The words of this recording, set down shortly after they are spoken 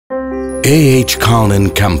A.H. Khan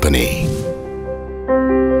and Company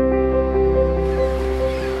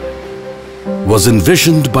was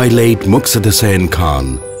envisioned by late Muqtada Hussain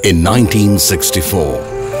Khan in 1964.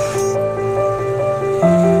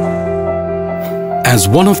 As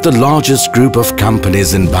one of the largest group of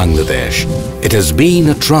companies in Bangladesh, it has been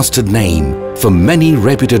a trusted name for many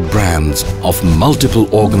reputed brands of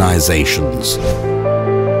multiple organizations.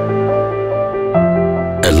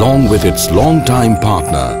 Along with its long-time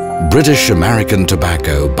partner, British American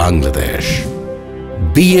Tobacco Bangladesh.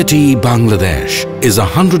 BAT Bangladesh is a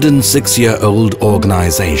 106-year-old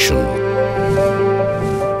organization,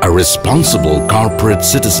 a responsible corporate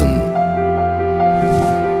citizen,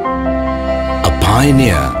 a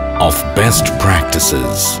pioneer of best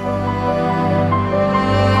practices.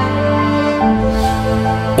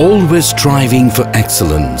 Always striving for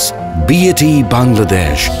excellence, BAT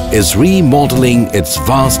Bangladesh is remodeling its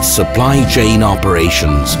vast supply chain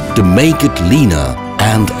operations to make it leaner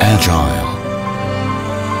and agile.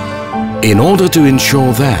 In order to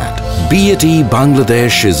ensure that, BAT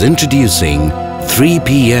Bangladesh is introducing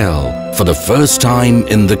 3PL for the first time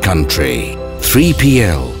in the country.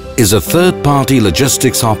 3PL is a third-party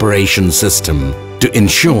logistics operation system to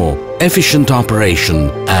ensure efficient operation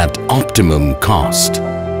at optimum cost.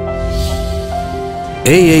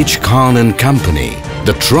 A.H. Khan and Company,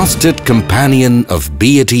 the trusted companion of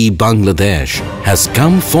BAT Bangladesh, has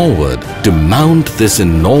come forward to mount this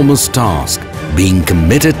enormous task, being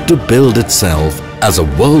committed to build itself as a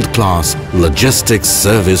world-class logistics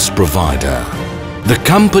service provider. The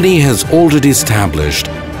company has already established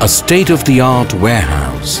a state-of-the-art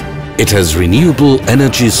warehouse. It has renewable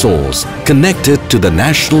energy source connected to the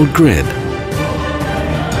national grid,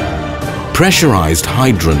 pressurized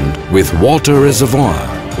hydrant with water reservoir,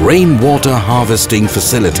 rainwater harvesting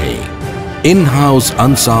facility, in-house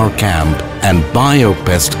Ansar camp and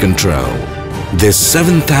biopest control. This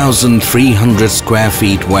 7,300 square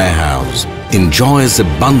feet warehouse enjoys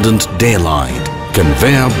abundant daylight,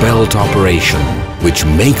 conveyor belt operation, which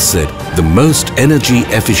makes it the most energy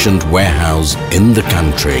efficient warehouse in the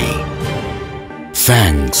country.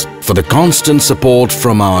 Thanks for the constant support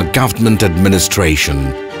from our government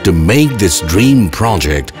administration to make this dream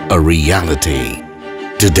project a reality.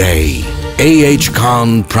 Today, A.H.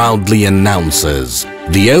 Khan proudly announces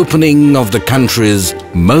the opening of the country's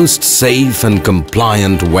most safe and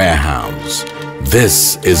compliant warehouse.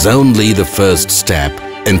 This is only the first step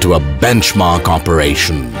into a benchmark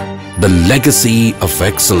operation. The legacy of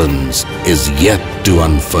excellence is yet to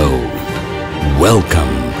unfold.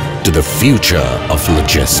 Welcome to the future of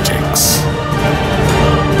logistics.